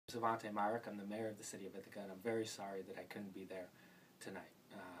Svante Myrick. I'm the mayor of the city of Ithaca, and I'm very sorry that I couldn't be there tonight.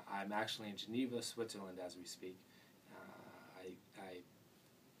 I'm actually in Geneva, Switzerland as we speak. I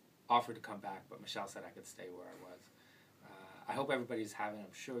offered to come back, but Michelle said I could stay where I was. I hope everybody's having,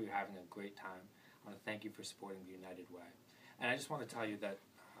 I'm sure you're having a great time. I want to thank you for supporting the United Way. And I just want to tell you that,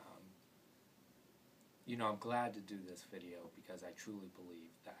 I'm glad to do this video because I truly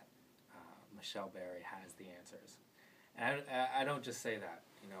believe that Michelle Berry has the answers. And I don't just say that.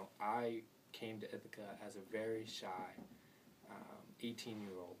 I came to Ithaca as a very shy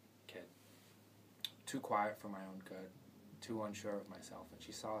 18-year-old kid, too quiet for my own good, too unsure of myself, and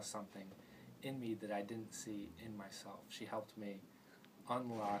she saw something in me that I didn't see in myself. She helped me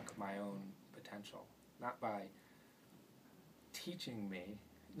unlock my own potential, not by teaching me,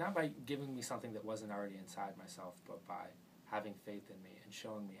 not by giving me something that wasn't already inside myself, but by having faith in me and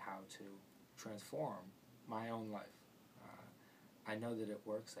showing me how to transform my own life. I know that it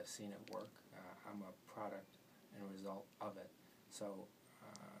works. I've seen it work. I'm a product and a result of it. So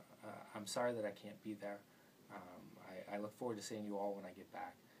I'm sorry that I can't be there. I look forward to seeing you all when I get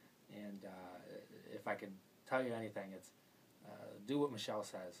back. And if I can tell you anything, it's do what Michelle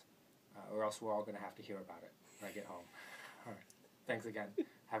says, or else we're all going to have to hear about it when I get home. All right. Thanks again.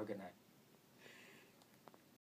 Have a good night.